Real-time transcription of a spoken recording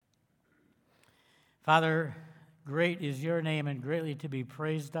Father, great is your name and greatly to be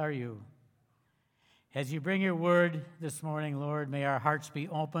praised are you. As you bring your word this morning, Lord, may our hearts be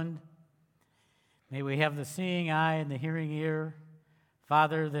opened. May we have the seeing eye and the hearing ear.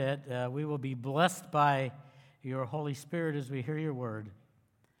 Father, that we will be blessed by your Holy Spirit as we hear your word.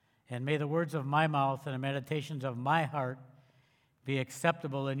 And may the words of my mouth and the meditations of my heart be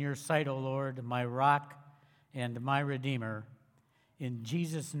acceptable in your sight, O Lord, my rock and my redeemer. In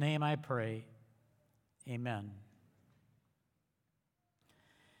Jesus' name I pray. Amen.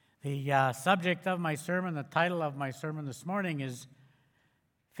 The subject of my sermon, the title of my sermon this morning is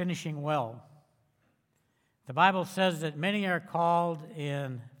Finishing Well. The Bible says that many are called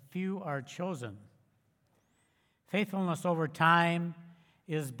and few are chosen. Faithfulness over time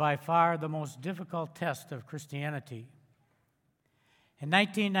is by far the most difficult test of Christianity. In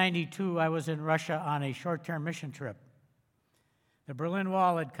 1992, I was in Russia on a short-term mission trip. The Berlin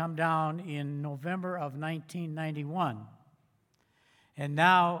Wall had come down in November of 1991, and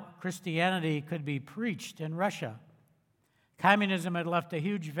now Christianity could be preached in Russia. Communism had left a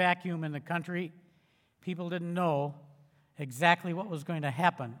huge vacuum in the country. People didn't know exactly what was going to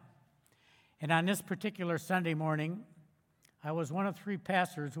happen. And on this particular Sunday morning, I was one of three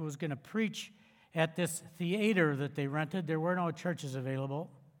pastors who was going to preach at this theater that they rented. There were no churches available.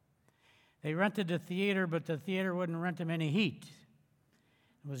 They rented the theater, but the theater wouldn't rent them any heat.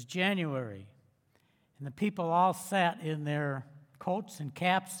 It was January, and the people all sat in their coats and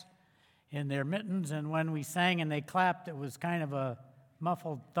caps, in their mittens, and when we sang and they clapped, it was kind of a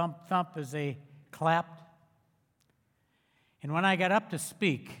muffled thump-thump as they clapped. And when I got up to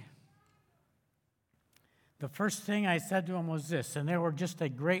speak, the first thing I said to them was this, and there were just a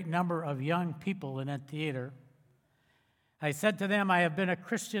great number of young people in that theater. I said to them, I have been a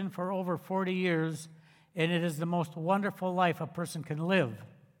Christian for over 40 years, and it is the most wonderful life a person can live.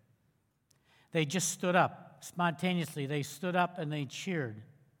 They just stood up spontaneously. They stood up and they cheered.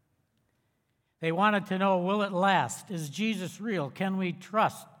 They wanted to know, will it last? Is Jesus real? Can we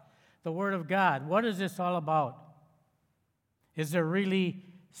trust the Word of God? What is this all about? Is there really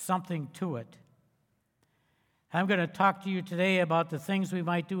something to it? I'm going to talk to you today about the things we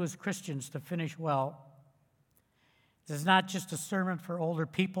might do as Christians to finish well. This is not just a sermon for older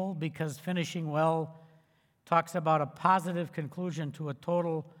people, because finishing well talks about a positive conclusion to a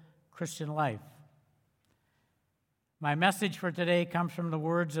total Christian life. My message for today comes from the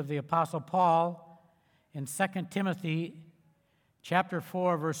words of the Apostle Paul in 2 Timothy chapter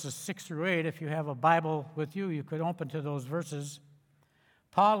 4, verses 6 through 8. If you have a Bible with you, you could open to those verses.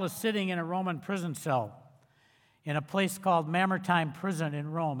 Paul is sitting in a Roman prison cell in a place called Mamertine Prison in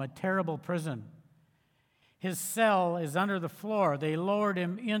Rome, a terrible prison. His cell is under the floor. They lowered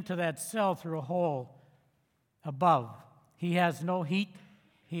him into that cell through a hole above. He has no heat.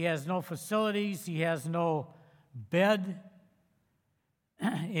 He has no facilities. He has no bed.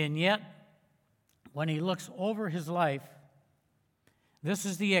 And yet, when he looks over his life, this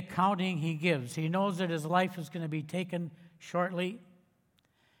is the accounting he gives. He knows that his life is going to be taken shortly.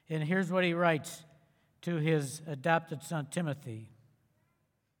 And here's what he writes to his adopted son Timothy.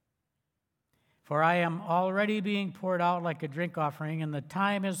 For I am already being poured out like a drink offering, and the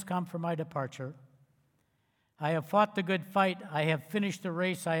time has come for my departure. I have fought the good fight. I have finished the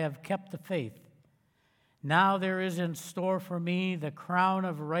race. I have kept the faith. Now there is in store for me the crown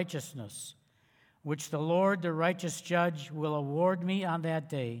of righteousness, which the Lord, the righteous judge, will award me on that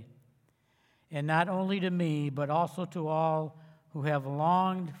day, and not only to me, but also to all who have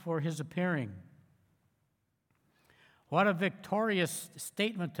longed for his appearing. What a victorious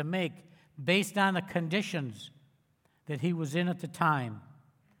statement to make based on the conditions that he was in at the time.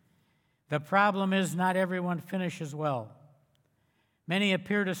 The problem is not everyone finishes well. Many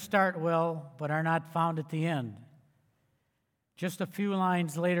appear to start well, but are not found at the end. Just a few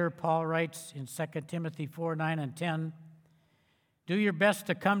lines later, Paul writes in 2 Timothy 4, 9 and 10, do your best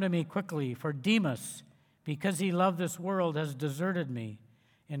to come to me quickly, for Demas, because he loved this world, has deserted me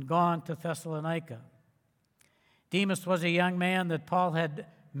and gone to Thessalonica. Demas was a young man that Paul had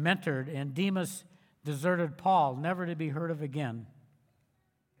mentored, and Demas deserted Paul, never to be heard of again.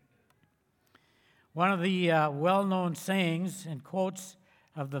 One of the well-known sayings and quotes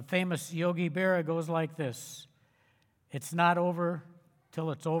of the famous Yogi Berra goes like this: it's not over till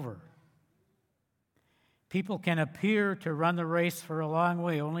it's over. People can appear to run the race for a long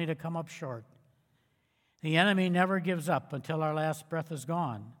way only to come up short. The enemy never gives up until our last breath is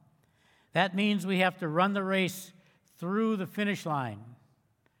gone. That means we have to run the race through the finish line.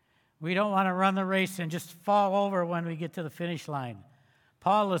 We don't want to run the race and just fall over when we get to the finish line.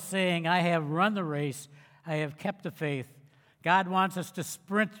 Paul is saying, I have run the race, I have kept the faith. God wants us to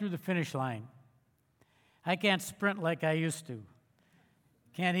sprint through the finish line. I can't sprint like I used to.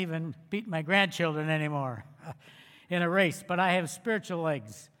 Can't even beat my grandchildren anymore in a race, but I have spiritual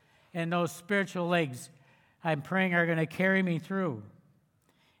legs, and those spiritual legs, I'm praying, are going to carry me through.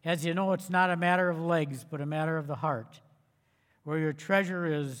 As you know, it's not a matter of legs, but a matter of the heart. Where your treasure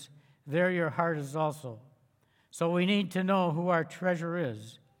is, there your heart is also. So we need to know who our treasure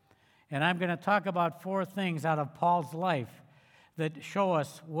is. And I'm going to talk about 4 things out of Paul's life that show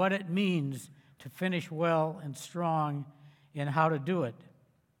us what it means to finish well and strong and how to do it.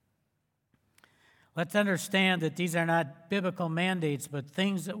 Let's understand that these are not biblical mandates, but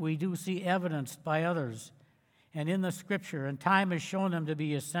things that we do see evidenced by others and in the Scripture, and time has shown them to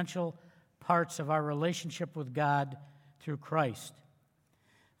be essential parts of our relationship with God through Christ.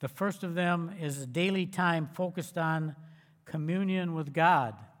 The first of them is a daily time focused on communion with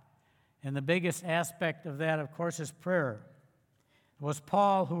God, and the biggest aspect of that, of course, is prayer. It was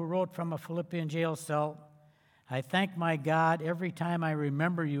Paul who wrote from a Philippian jail cell, "I thank my God every time I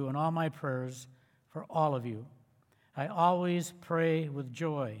remember you in all my prayers for all of you. I always pray with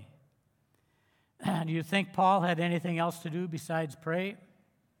joy." Do you think Paul had anything else to do besides pray?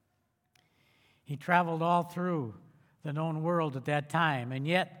 He traveled all through the known world at that time, and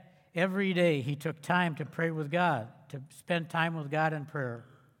yet every day he took time to pray with God, to spend time with God in prayer.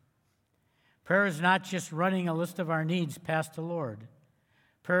 Prayer is not just running a list of our needs past the Lord.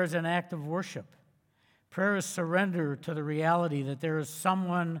 Prayer is an act of worship. Prayer is surrender to the reality that there is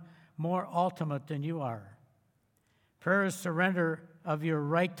someone more ultimate than you are. Prayer is surrender of your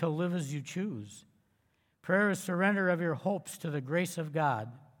right to live as you choose. Prayer is surrender of your hopes to the grace of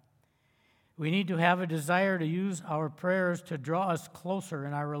God. We need to have a desire to use our prayers to draw us closer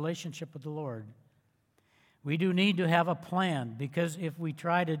in our relationship with the Lord. We do need to have a plan, because if we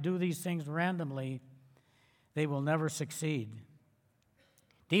try to do these things randomly, they will never succeed.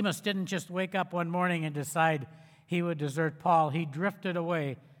 Demas didn't just wake up one morning and decide he would desert Paul. He drifted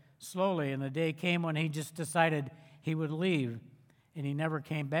away slowly, and the day came when he just decided he would leave, and he never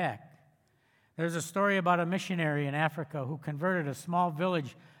came back. There's a story about a missionary in Africa who converted a small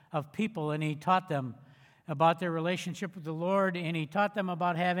village of people, and he taught them about their relationship with the Lord, and he taught them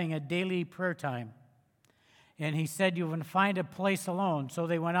about having a daily prayer time. And he said, "You can find a place alone." So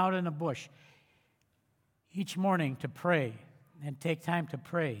they went out in the bush each morning to pray and take time to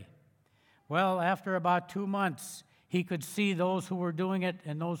pray. Well, after about 2 months, he could see those who were doing it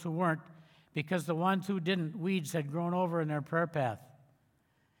and those who weren't, because the ones who didn't, weeds had grown over in their prayer path.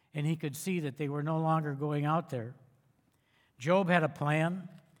 And he could see that they were no longer going out there. Job had a plan.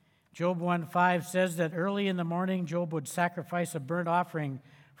 Job 1:5 says that early in the morning, Job would sacrifice a burnt offering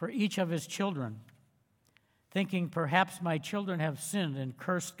for each of his children, thinking, "Perhaps my children have sinned and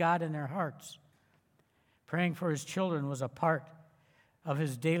cursed God in their hearts." Praying for his children was a part of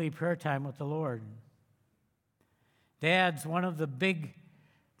his daily prayer time with the Lord. Dads, one of the big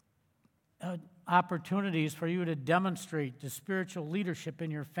opportunities for you to demonstrate the spiritual leadership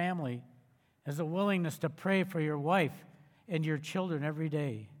in your family is a willingness to pray for your wife and your children every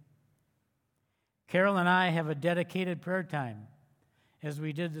day. Carol and I have a dedicated prayer time, as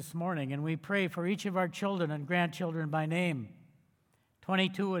we did this morning, and we pray for each of our children and grandchildren by name,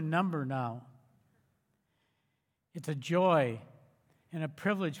 22 in number now. It's a joy and a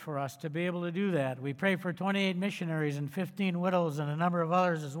privilege for us to be able to do that. We pray for 28 missionaries and 15 widows and a number of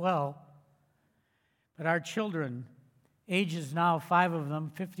others as well. But our children, ages now 5 of them,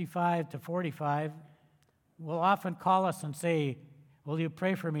 55 to 45, will often call us and say, "Will you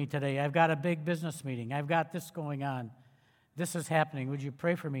pray for me today? I've got a big business meeting. I've got this going on. This is happening. Would you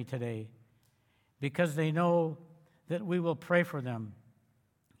pray for me today?" Because they know that we will pray for them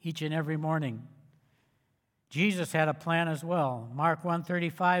each and every morning. Jesus had a plan as well. Mark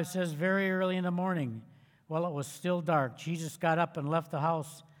 1:35 says, very early in the morning, while it was still dark, Jesus got up and left the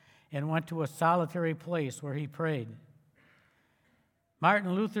house and went to a solitary place where he prayed.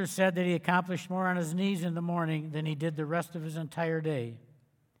 Martin Luther said that he accomplished more on his knees in the morning than he did the rest of his entire day.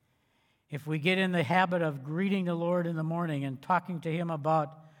 If we get in the habit of greeting the Lord in the morning and talking to him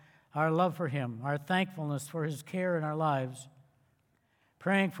about our love for him, our thankfulness for his care in our lives,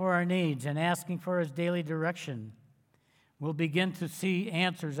 praying for our needs and asking for his daily direction, we'll begin to see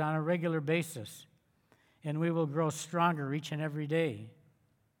answers on a regular basis, and we will grow stronger each and every day.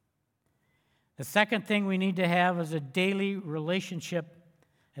 The second thing we need to have is a daily relationship,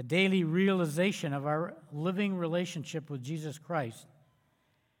 a daily realization of our living relationship with Jesus Christ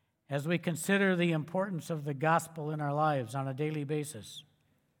as we consider the importance of the gospel in our lives on a daily basis.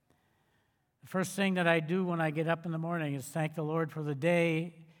 The first thing that I do when I get up in the morning is thank the Lord for the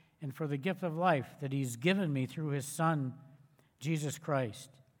day and for the gift of life that he's given me through his Son, Jesus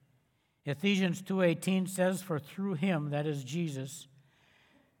Christ. Ephesians 2:18 says, "For through him," that is Jesus,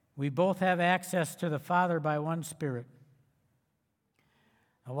 "we both have access to the Father by one Spirit."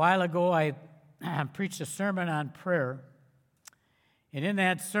 A while ago, I preached a sermon on prayer, and in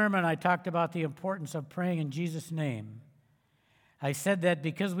that sermon, I talked about the importance of praying in Jesus' name. I said that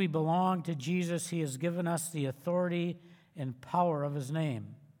because we belong to Jesus, he has given us the authority and power of his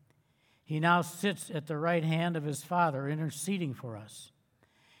name. He now sits at the right hand of his Father, interceding for us.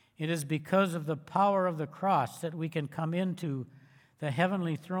 It is because of the power of the cross that we can come into the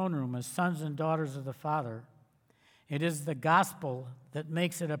heavenly throne room as sons and daughters of the Father. It is the gospel that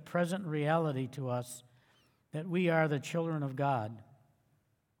makes it a present reality to us that we are the children of God.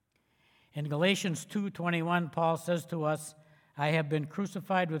 In Galatians 2:21, Paul says to us, "I have been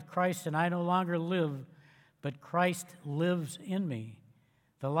crucified with Christ, and I no longer live, but Christ lives in me.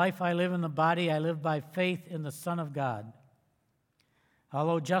 The life I live in the body, I live by faith in the Son of God."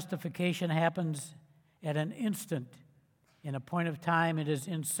 Although justification happens at an instant, in a point of time, it is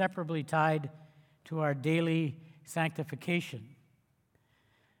inseparably tied to our daily sanctification.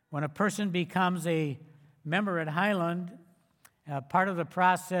 When a person becomes a member at Highland, part of the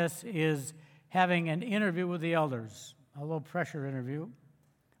process is having an interview with the elders, a low-pressure interview.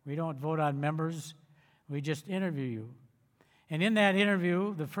 We don't vote on members. We just interview you. And in that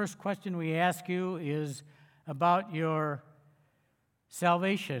interview, the first question we ask you is about your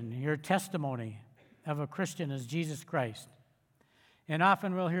salvation, your testimony of a Christian as Jesus Christ. And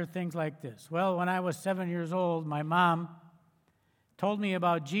often we'll hear things like this. "Well, when I was 7 years old, my mom told me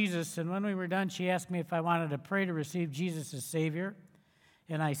about Jesus, and when we were done, she asked me if I wanted to pray to receive Jesus as Savior,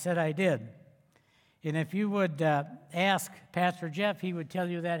 and I said I did." And if you would ask Pastor Jeff, he would tell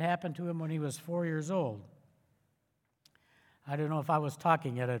you that happened to him when he was 4 years old. I don't know if I was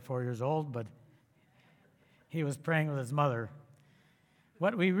talking yet at 4 years old, but he was praying with his mother.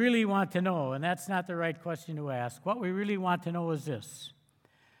 What we really want to know, and that's not the right question to ask, what we really want to know is this: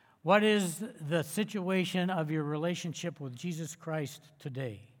 what is the situation of your relationship with Jesus Christ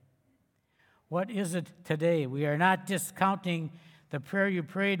today? What is it today? We are not discounting the prayer you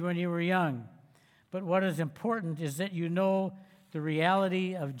prayed when you were young, but what is important is that you know the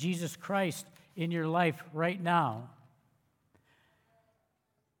reality of Jesus Christ in your life right now.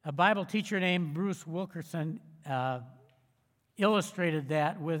 A Bible teacher named Bruce Wilkerson illustrated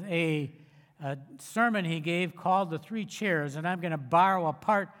that with a sermon he gave called "The Three Chairs," and I'm going to borrow a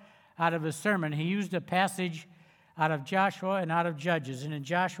part out of his sermon. He used a passage out of Joshua and out of Judges, and in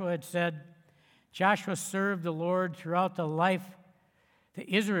Joshua it said, "Joshua served the Lord throughout the life,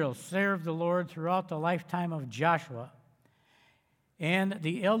 Israel served the Lord throughout the lifetime of Joshua, and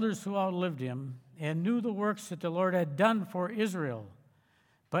the elders who outlived him, and knew the works that the Lord had done for Israel.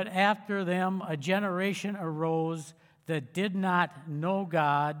 But after them a generation arose that did not know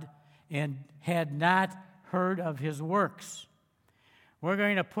God and had not heard of his works." We're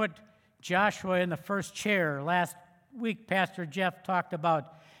going to put Joshua in the first chair. Last week, Pastor Jeff talked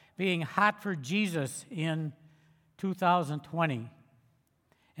about being hot for Jesus in 2020.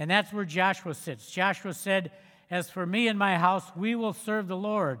 And that's where Joshua sits. Joshua said, "As for me and my house, we will serve the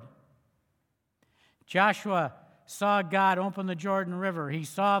Lord." Joshua saw God open the Jordan River. He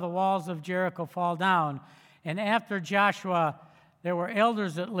saw the walls of Jericho fall down. And after Joshua, there were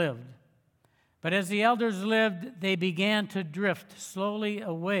elders that lived. But as the elders lived, they began to drift slowly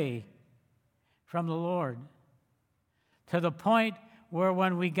away from the Lord, to the point where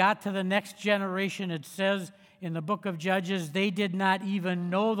when we got to the next generation, it says in the book of Judges, they did not even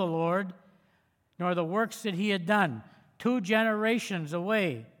know the Lord, nor the works that he had done. 2 generations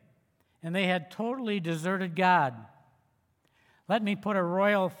away, and they had totally deserted God. Let me put a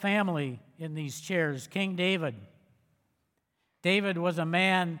royal family in these chairs. King David. David was a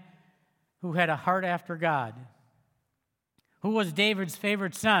man who had a heart after God. Who was David's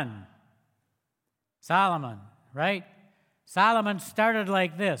favorite son? Solomon, right? Solomon started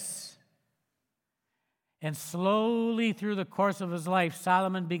like this. And slowly through the course of his life,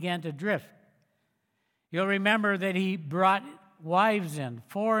 Solomon began to drift. You'll remember that he brought wives in,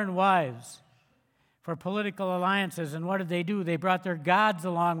 foreign wives, for political alliances. And what did they do? They brought their gods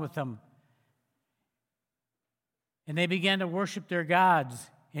along with them. And they began to worship their gods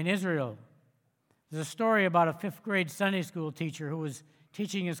in Israel. There's a story about a 5th grade Sunday school teacher who was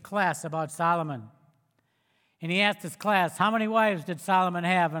teaching his class about Solomon. And he asked his class, "How many wives did Solomon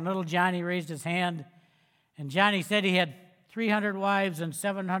have?" And little Johnny raised his hand. And Johnny said he had 300 wives and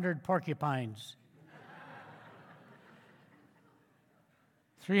 700 porcupines.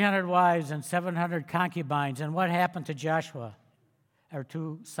 300 wives and 700 concubines. And what happened to Joshua, or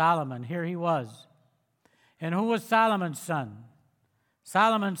to Solomon? Here he was. And who was Solomon's son?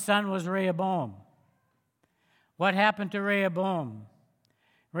 Solomon's son was Rehoboam. What happened to Rehoboam?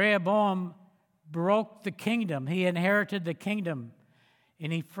 Rehoboam broke the kingdom. He inherited the kingdom,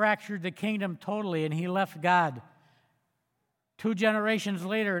 and he fractured the kingdom totally, and he left God. 2 generations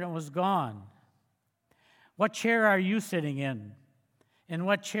later, and it was gone. What chair are you sitting in? And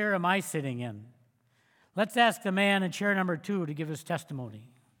what chair am I sitting in? Let's ask the man in chair number 2 to give his testimony.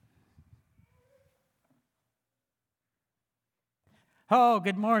 Oh,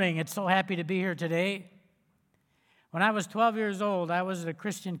 good morning. It's so happy to be here today. When I was 12 years old, I was at a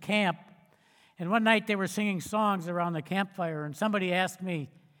Christian camp, and one night they were singing songs around the campfire, and somebody asked me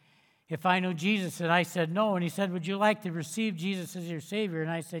if I knew Jesus, and I said no, and he said, would you like to receive Jesus as your Savior? And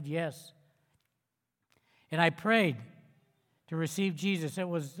I said yes. And I prayed to receive Jesus. It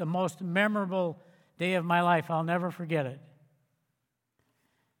was the most memorable day of my life. I'll never forget it.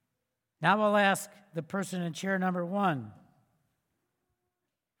 Now I'll ask the person in chair number 1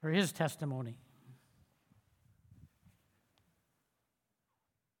 for his testimony.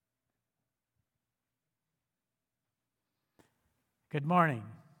 Good morning.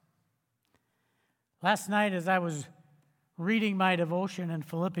 Last night, as I was reading my devotion in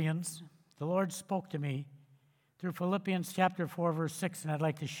Philippians, the Lord spoke to me through Philippians chapter 4, verse 6, and I'd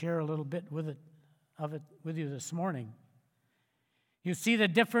like to share a little bit with you this morning. You see the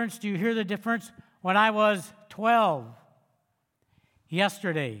difference? Do you hear the difference? When I was 12,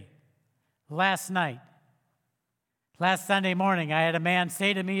 yesterday, last night, last Sunday morning, I had a man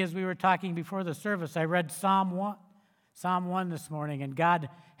say to me as we were talking before the service, I read Psalm 1 this morning, and God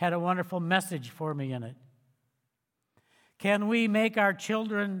had a wonderful message for me in it. Can we make our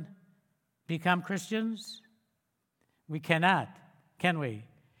children become Christians? We cannot, can we?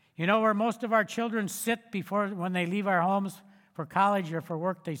 You know where most of our children sit when they leave our homes for college or for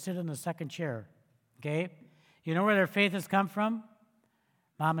work? They sit in the second chair, okay? You know where their faith has come from?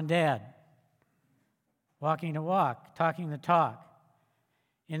 Mom and dad. Walking the walk, talking the talk.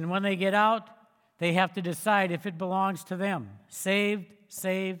 And when they get out, they have to decide if it belongs to them. Saved,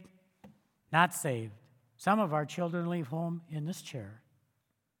 not saved. Some of our children leave home in this chair.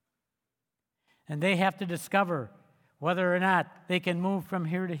 And they have to discover whether or not they can move from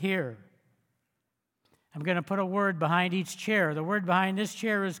here to here. I'm going to put a word behind each chair. The word behind this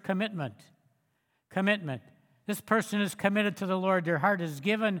chair is commitment. Commitment. This person is committed to the Lord. Their heart is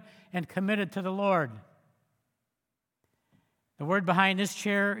given and committed to the Lord. The word behind this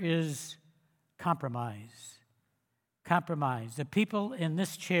chair is compromise. Compromise. The people in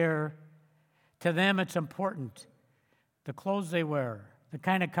this chair, to them it's important. The clothes they wear, the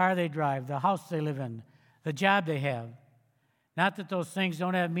kind of car they drive, the house they live in, the job they have. Not that those things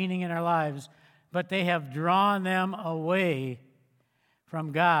don't have meaning in our lives, but they have drawn them away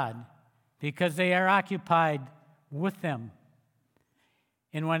from God because they are occupied with them.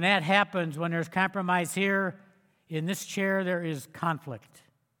 And when that happens, when there's compromise here, in this chair there is conflict.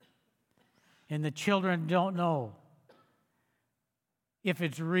 And the children don't know if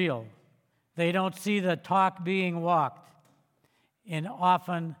it's real. They don't see the talk being walked. And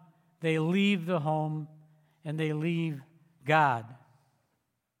often they leave the home and they leave God.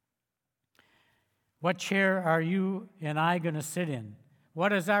 What chair are you and I going to sit in?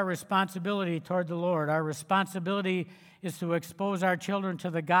 What is our responsibility toward the Lord? Our responsibility is to expose our children to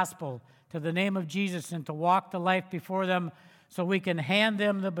the gospel, to the name of Jesus, and to walk the life before them so we can hand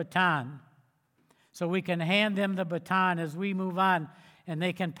them the baton. So we can hand them the baton as we move on, and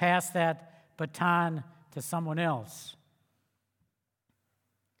they can pass that baton to someone else.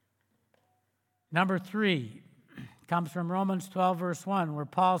 Number 3 comes from Romans 12, verse 1, where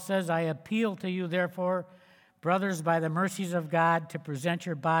Paul says, I appeal to you, therefore, brothers, by the mercies of God, to present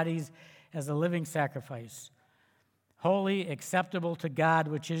your bodies as a living sacrifice, holy, acceptable to God,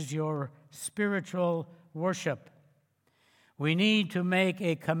 which is your spiritual worship. We need to make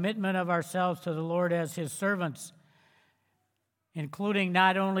a commitment of ourselves to the Lord as His servants, including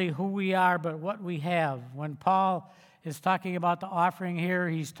not only who we are, but what we have. When Paul is talking about the offering here,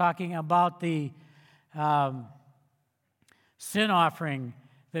 he's talking about the sin offering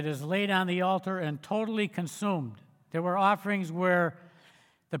that is laid on the altar and totally consumed. There were offerings where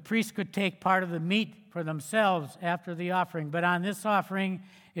the priest could take part of the meat for themselves after the offering, but on this offering,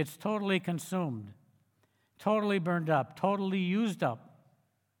 it's totally consumed, totally burned up, totally used up.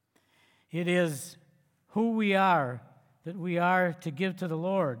 It is who we are that we are to give to the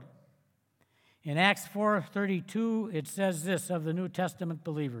Lord. In Acts 4:32, it says this of the New Testament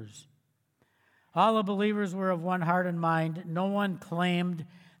believers. All the believers were of one heart and mind. No one claimed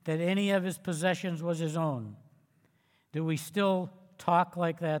that any of his possessions was his own. Do we still talk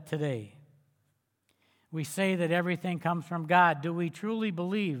like that today? we say that everything comes from God. Do we truly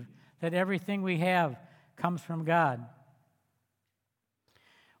believe that everything we have comes from God?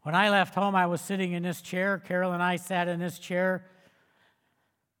 When I left home, I was sitting in this chair. Carol and I sat in this chair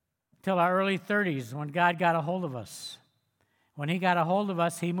till our early 30s when God got a hold of us. When he got a hold of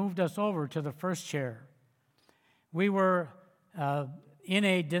us, he moved us over to the first chair. We were in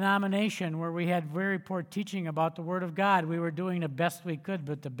a denomination where we had very poor teaching about the Word of God. We were doing the best we could,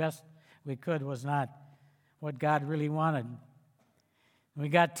 but the best we could was not what God really wanted. We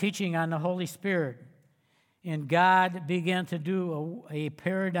got teaching on the Holy Spirit, and God began to do a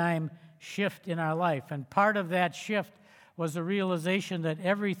paradigm shift in our life. And part of that shift was the realization that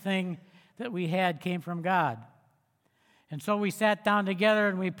everything that we had came from God. And so we sat down together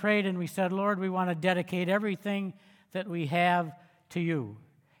and we prayed and we said, Lord, we want to dedicate everything that we have to you.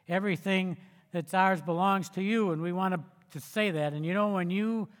 Everything that's ours belongs to you, and we want to say that. And you know, when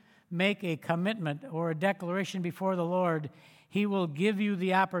you make a commitment or a declaration before the Lord, he will give you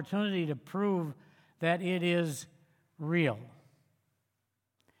the opportunity to prove that it is real.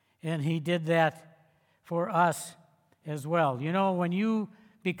 And he did that for us as well. You know, when you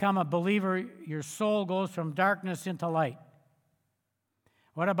become a believer, your soul goes from darkness into light.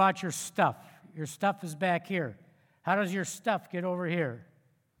 What about your stuff? Your stuff is back here. How does your stuff get over here?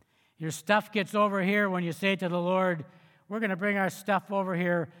 Your stuff gets over here when you say to the Lord, we're going to bring our stuff over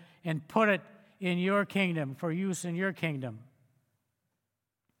here and put it in your kingdom for use in your kingdom.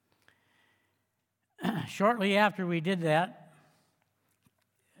 Shortly after we did that,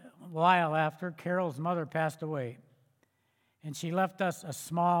 a while after, Carol's mother passed away, and she left us a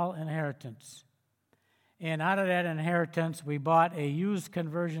small inheritance. And out of that inheritance, we bought a used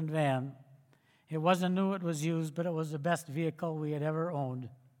conversion van. It wasn't new, it was used, but it was the best vehicle we had ever owned.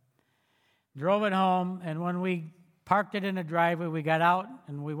 Drove it home, and when we parked it in the driveway, we got out,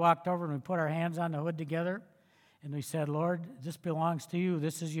 and we walked over, and we put our hands on the hood together, and we said, Lord, this belongs to you.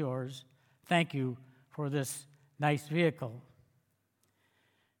 This is yours. Thank you for this nice vehicle.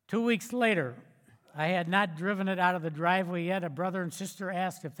 2 weeks later, I had not driven it out of the driveway yet. A brother and sister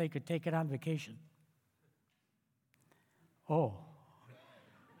asked if they could take it on vacation. Oh.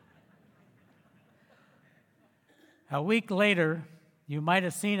 A week later, you might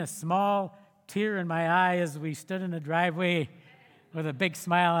have seen a small tear in my eye as we stood in the driveway with a big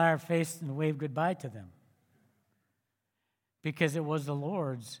smile on our face and waved goodbye to them. Because it was the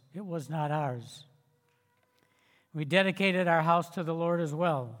Lord's, it was not ours. We dedicated our house to the Lord as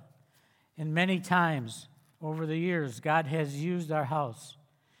well. And many times over the years, God has used our house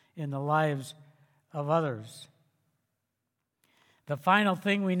in the lives of others. The final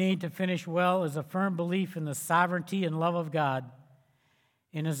thing we need to finish well is a firm belief in the sovereignty and love of God.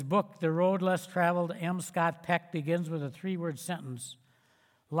 In his book, The Road Less Traveled, M. Scott Peck begins with a 3-word sentence: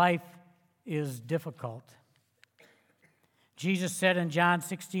 life is difficult. Jesus said in John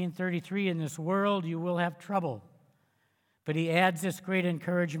 16:33, in this world you will have trouble. But he adds this great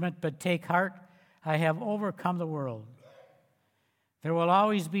encouragement, but take heart, I have overcome the world. There will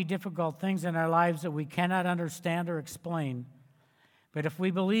always be difficult things in our lives that we cannot understand or explain. But if we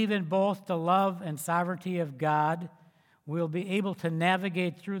believe in both the love and sovereignty of God, we'll be able to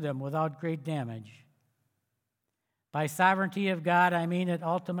navigate through them without great damage. By sovereignty of God, I mean that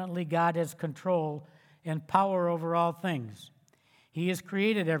ultimately God has control and power over all things. He has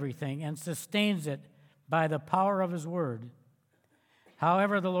created everything and sustains it by the power of his word.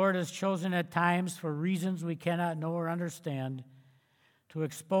 However, the Lord has chosen at times, for reasons we cannot know or understand, to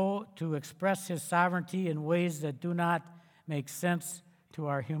express his sovereignty in ways that do not make sense to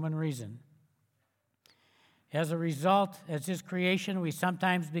our human reason. As a result, as his creation, we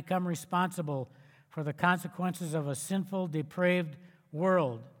sometimes become responsible for the consequences of a sinful, depraved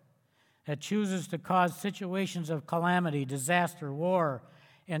world that chooses to cause situations of calamity, disaster, war,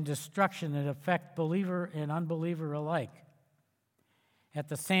 and destruction that affect believer and unbeliever alike. At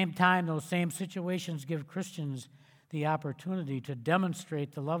the same time, those same situations give Christians the opportunity to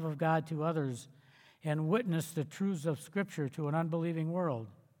demonstrate the love of God to others and witness the truths of Scripture to an unbelieving world.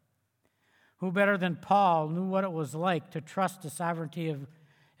 Who better than Paul knew what it was like to trust the sovereignty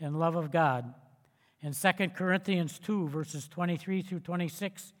and love of God? In 2 Corinthians 2, verses 23 through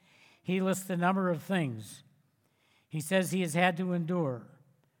 26, he lists a number of things. He says he has had to endure,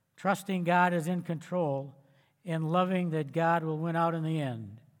 trusting God is in control, and loving that God will win out in the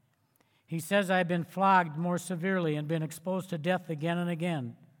end. He says, I've been flogged more severely and been exposed to death again and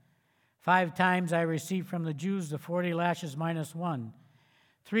again. 5 times I received from the Jews the 40 lashes minus 1.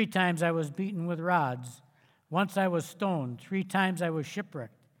 3 times I was beaten with rods. Once I was stoned. 3 times I was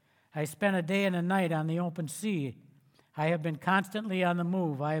shipwrecked. I spent a day and a night on the open sea. I have been constantly on the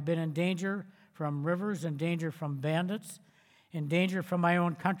move. I have been in danger from rivers, in danger from bandits, in danger from my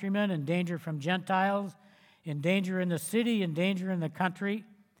own countrymen, in danger from Gentiles, in danger in the city, in danger in the country,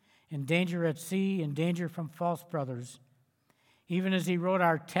 in danger at sea, in danger from false brothers. Even as he wrote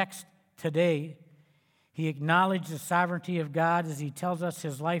our text today, he acknowledged the sovereignty of God as he tells us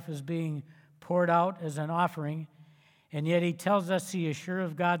his life is being poured out as an offering, and yet he tells us he is sure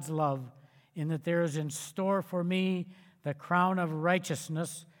of God's love in that there is in store for me the crown of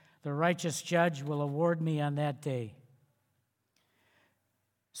righteousness the righteous judge will award me on that day.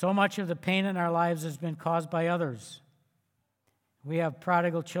 So much of the pain in our lives has been caused by others. We have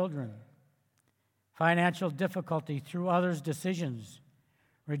prodigal children, financial difficulty through others' decisions,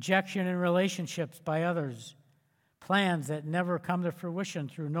 rejection in relationships by others, plans that never come to fruition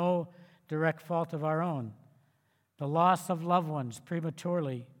through no direct fault of our own, the loss of loved ones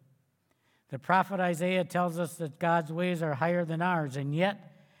prematurely. The prophet Isaiah tells us that God's ways are higher than ours, and yet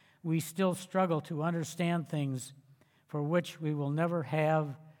we still struggle to understand things for which we will never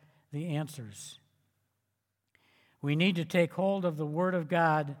have the answers. We need to take hold of the Word of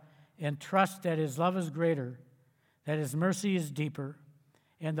God and trust that His love is greater, that His mercy is deeper,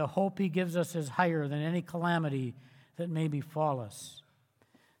 and the hope He gives us is higher than any calamity that may befall us.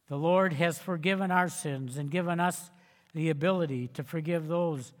 The Lord has forgiven our sins and given us the ability to forgive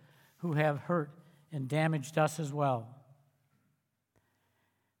those who have hurt and damaged us as well.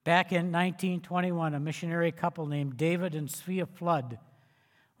 Back in 1921, a missionary couple named David and Svea Flood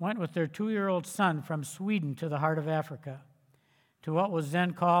went with their 2-year-old son from Sweden to the heart of Africa, to what was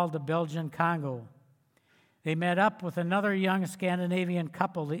then called the Belgian Congo. They met up with another young Scandinavian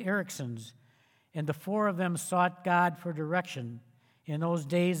couple, the Eriksons, and the 4 of them sought God for direction in those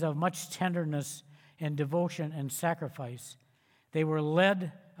days of much tenderness and devotion and sacrifice. They were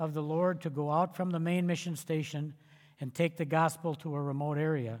led of the Lord to go out from the main mission station and take the gospel to a remote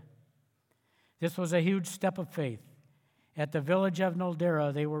area. This was a huge step of faith. At the village of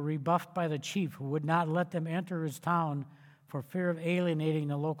Noldera, they were rebuffed by the chief who would not let them enter his town for fear of alienating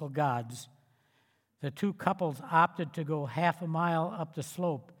the local gods. The 2 couples opted to go half a mile up the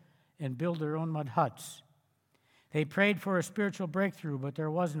slope and build their own mud huts. They prayed for a spiritual breakthrough, but there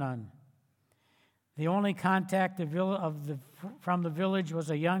was none. The only contact from the village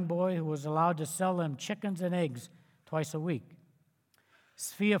was a young boy who was allowed to sell them chickens and eggs twice a week.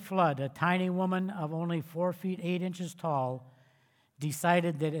 Svea Flood, a tiny woman of only 4 feet 8 inches tall,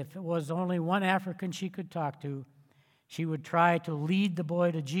 decided that if it was only one African she could talk to, she would try to lead the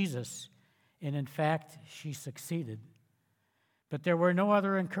boy to Jesus, and in fact, she succeeded. But there were no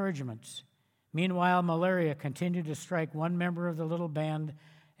other encouragements. Meanwhile, malaria continued to strike one member of the little band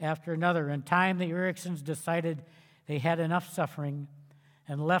after another. In time, the Eriksons decided they had enough suffering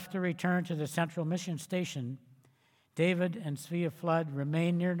and left to return to the central mission station. David and Svea Flood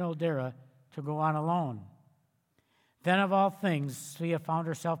remained near Noldera to go on alone. Then, of all things, Svea found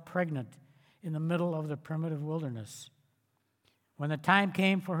herself pregnant in the middle of the primitive wilderness. When the time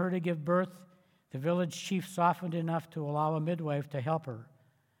came for her to give birth, the village chief softened enough to allow a midwife to help her.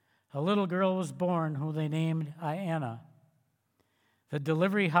 A little girl was born who they named Iana. The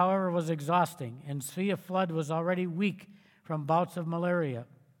delivery, however, was exhausting, and Svea Flood was already weak from bouts of malaria.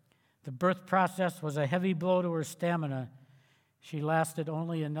 The birth process was a heavy blow to her stamina. She lasted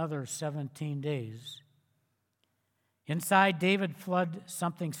only another 17 days. Inside David Flood,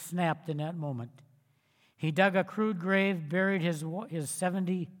 something snapped in that moment. He dug a crude grave, buried his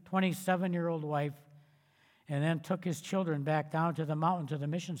 27-year-old wife, and then took his children back down to the mountain to the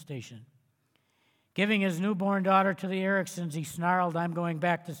mission station. Giving his newborn daughter to the Eriksons, he snarled, "I'm going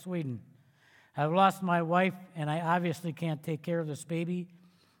back to Sweden. I've lost my wife, and I obviously can't take care of this baby.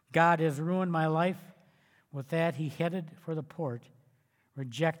 God has ruined my life." With that, he headed for the port,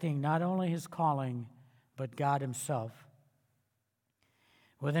 rejecting not only his calling, but God himself.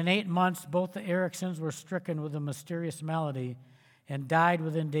 Within 8 months, both the Eriksons were stricken with a mysterious malady and died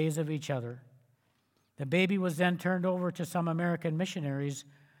within days of each other. The baby was then turned over to some American missionaries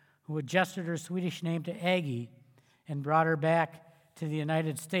who adjusted her Swedish name to Aggie and brought her back to the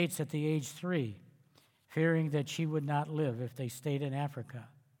United States at the age 3, fearing that she would not live if they stayed in Africa.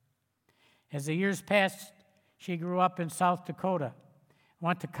 As the years passed, she grew up in South Dakota,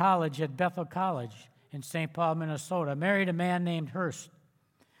 went to college at Bethel College in St. Paul, Minnesota, married a man named Hurst,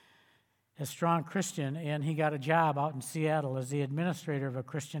 a strong Christian, and he got a job out in Seattle as the administrator of a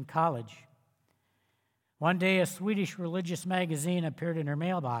Christian college. One day, a Swedish religious magazine appeared in her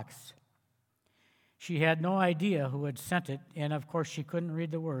mailbox. She had no idea who had sent it, and of course she couldn't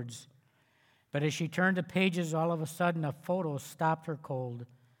read the words. But as she turned the pages, all of a sudden a photo stopped her cold.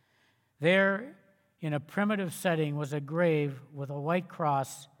 There, in a primitive setting, was a grave with a white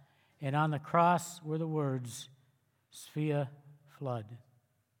cross and on the cross were the words, Sophia Flood.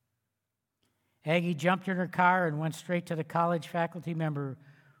 Aggie jumped in her car and went straight to the college faculty member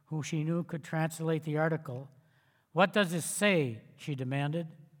who she knew could translate the article. "What does it say?" she demanded.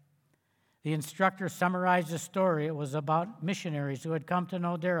 The instructor summarized the story. It was about missionaries who had come to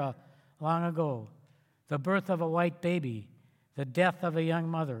Nodera long ago, the birth of a white baby, the death of a young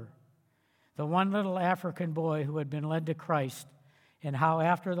mother, the one little African boy who had been led to Christ, and how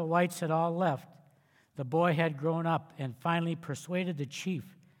after the whites had all left, the boy had grown up and finally persuaded the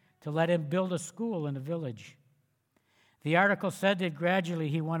chief to let him build a school in the village. The article said that gradually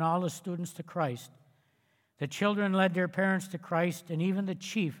he won all the students to Christ. The children led their parents to Christ, and even the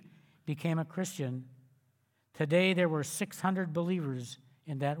chief became a Christian. Today there were 600 believers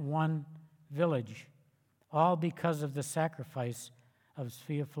in that one village, all because of the sacrifice of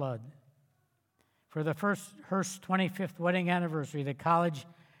Sophia Flood. For the Hearst's 25th wedding anniversary, the college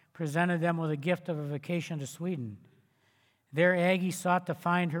presented them with a gift of a vacation to Sweden. There, Aggie sought to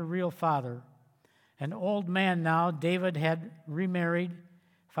find her real father. An old man now, David had remarried,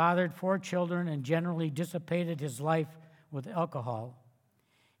 fathered 4 children, and generally dissipated his life with alcohol.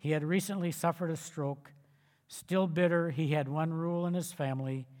 He had recently suffered a stroke. Still bitter, he had one rule in his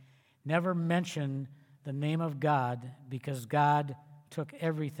family: never mention the name of God, because God took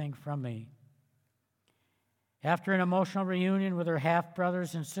everything from me. After an emotional reunion with her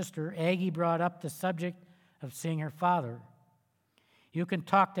half-brothers and sister, Aggie brought up the subject of seeing her father. "You can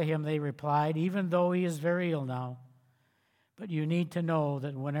talk to him," they replied, "even though he is very ill now. But you need to know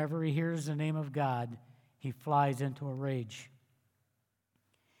that whenever he hears the name of God, he flies into a rage."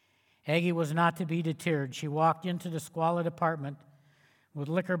 Aggie was not to be deterred. She walked into the squalid apartment with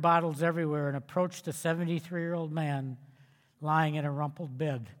liquor bottles everywhere and approached the 73-year-old man lying in a rumpled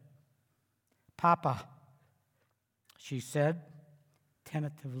bed. "Papa," she said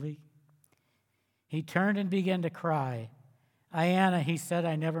tentatively. He turned and began to cry. "Ayanna," he said,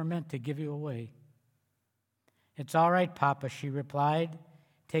 "I never meant to give you away." "It's all right, Papa," she replied,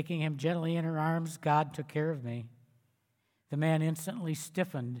 taking him gently in her arms. "God took care of me." The man instantly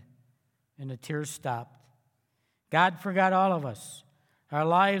stiffened, and the tears stopped. "God forgot all of us. Our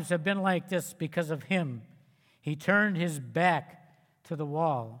lives have been like this because of him." He turned his back to the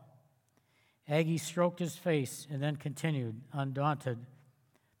wall. Aggie stroked his face and then continued, undaunted,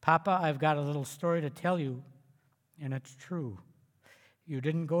 "Papa, I've got a little story to tell you, and it's true. You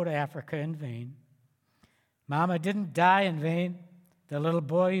didn't go to Africa in vain. Mama didn't die in vain. The little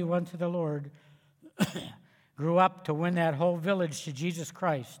boy who went to the Lord grew up to win that whole village to Jesus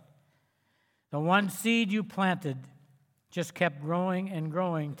Christ. The one seed you planted just kept growing and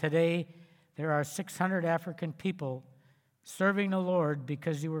growing. Today, there are 600 African people serving the Lord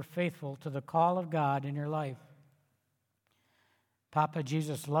because you were faithful to the call of God in your life. Papa,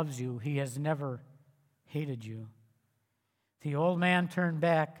 Jesus loves you. He has never hated you." The old man turned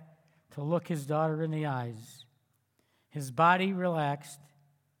back to look his daughter in the eyes. His body relaxed.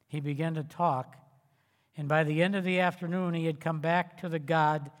 He began to talk, and by the end of the afternoon, he had come back to the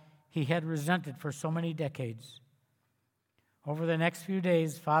God he had resented for so many decades. Over the next few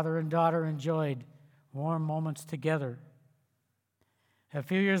days, father and daughter enjoyed warm moments together. A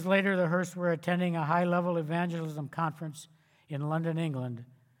few years later, the Hearsts were attending a high-level evangelism conference in London, England,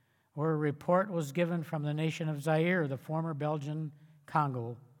 where a report was given from the nation of Zaire, the former Belgian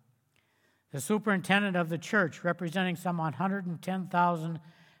Congo. The superintendent of the church, representing some 110,000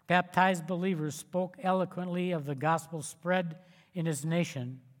 baptized believers, spoke eloquently of the gospel spread in his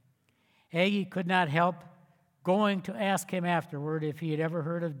nation. Aggie could not help going to ask him afterward if he had ever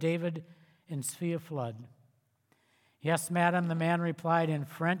heard of David and Sophia Flood. "Yes, madam," the man replied in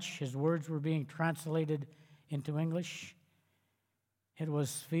French. His words were being translated into English. "It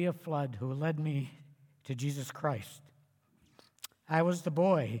was Sophia Flood who led me to Jesus Christ. I was the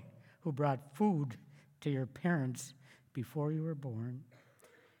boy who brought food to your parents before you were born.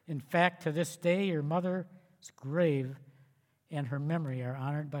 In fact, to this day, your mother's grave and her memory are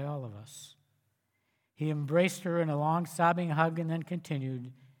honored by all of us." He embraced her in a long, sobbing hug and then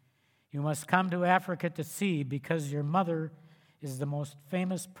continued, "You must come to Africa to see, because your mother is the most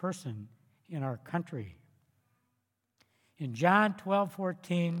famous person in our country." In John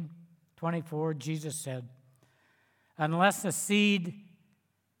 12:14-24, Jesus said, "Unless a seed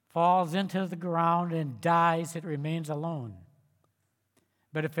falls into the ground and dies, it remains alone.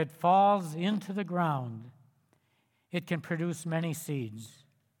 But if it falls into the ground, it can produce many seeds."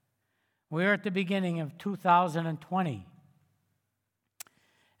 We are at the beginning of 2020.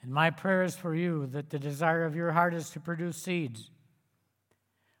 And my prayer is for you that the desire of your heart is to produce seeds.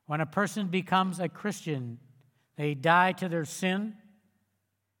 When a person becomes a Christian, they die to their sin,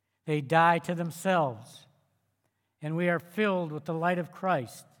 They die to themselves, and we are filled with the light of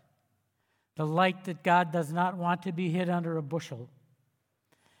Christ, the light that God does not want to be hid under a bushel.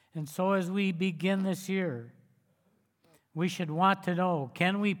 And so as we begin this year, we should want to know,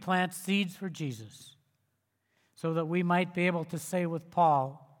 can we plant seeds for Jesus so that we might be able to say with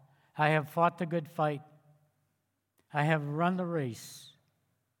Paul, I have fought the good fight, I have run the race,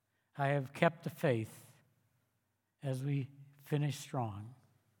 I have kept the faith, as we finish strong.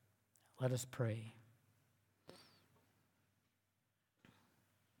 Let us pray.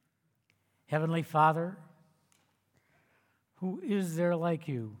 Heavenly Father, who is there like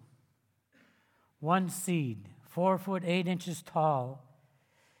you? One seed, 4 foot 8 inches tall.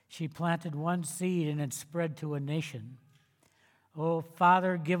 She planted one seed and it spread to a nation. Oh,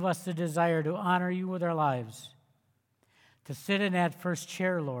 Father, give us the desire to honor you with our lives, to sit in that first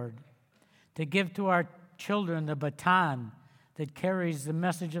chair, Lord, to give to our children the baton that carries the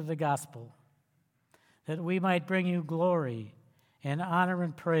message of the gospel, that we might bring you glory and honor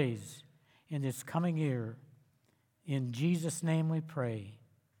and praise in this coming year. In Jesus' name we pray.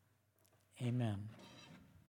 Amen.